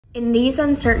In these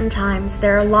uncertain times,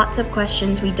 there are lots of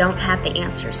questions we don't have the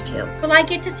answers to. Will I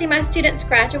get to see my students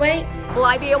graduate? Will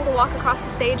I be able to walk across the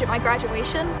stage at my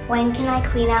graduation? When can I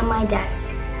clean out my desk?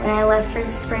 When I left for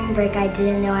spring break, I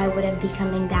didn't know I wouldn't be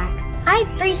coming back. I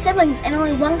have 3 siblings and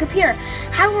only 1 computer.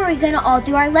 How are we going to all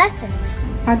do our lessons?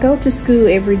 I go to school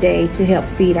every day to help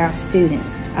feed our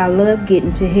students. I love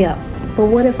getting to help. But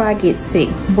what if I get sick?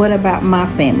 What about my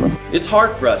family? It's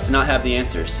hard for us to not have the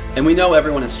answers, and we know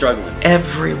everyone is struggling.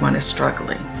 Everyone is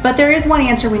struggling. But there is one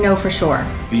answer we know for sure.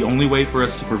 The only way for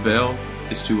us to prevail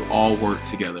is to all work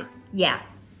together. Yeah,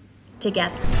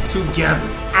 together. Together.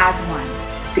 As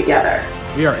one. Together.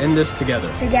 We are in this together.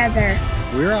 Together.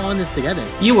 We're all in this together.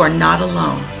 You are not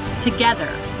alone. Together,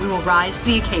 we will rise to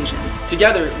the occasion.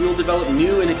 Together, we will develop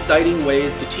new and exciting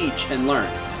ways to teach and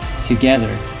learn.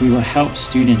 Together, we will help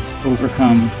students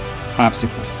overcome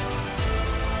obstacles.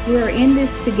 We are in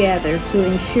this together to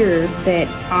ensure that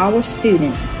our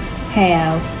students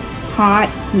have hot,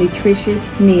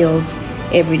 nutritious meals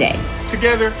every day.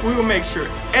 Together, we will make sure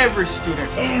every student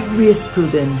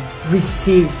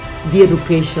receives the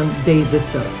education they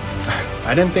deserve.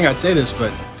 I didn't think I'd say this,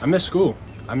 but I miss school.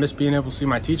 I miss being able to see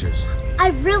my teachers. I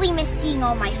really miss seeing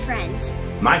all my friends.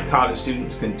 My college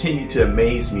students continue to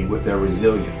amaze me with their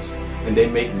resilience, and they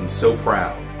make me so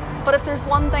proud. But if there's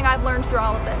one thing I've learned through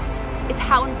all of this, it's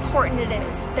how important it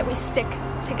is that we stick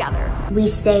together. We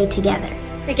stay together.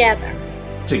 Together.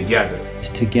 Together.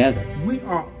 Together. We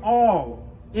are all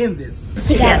in this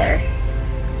together.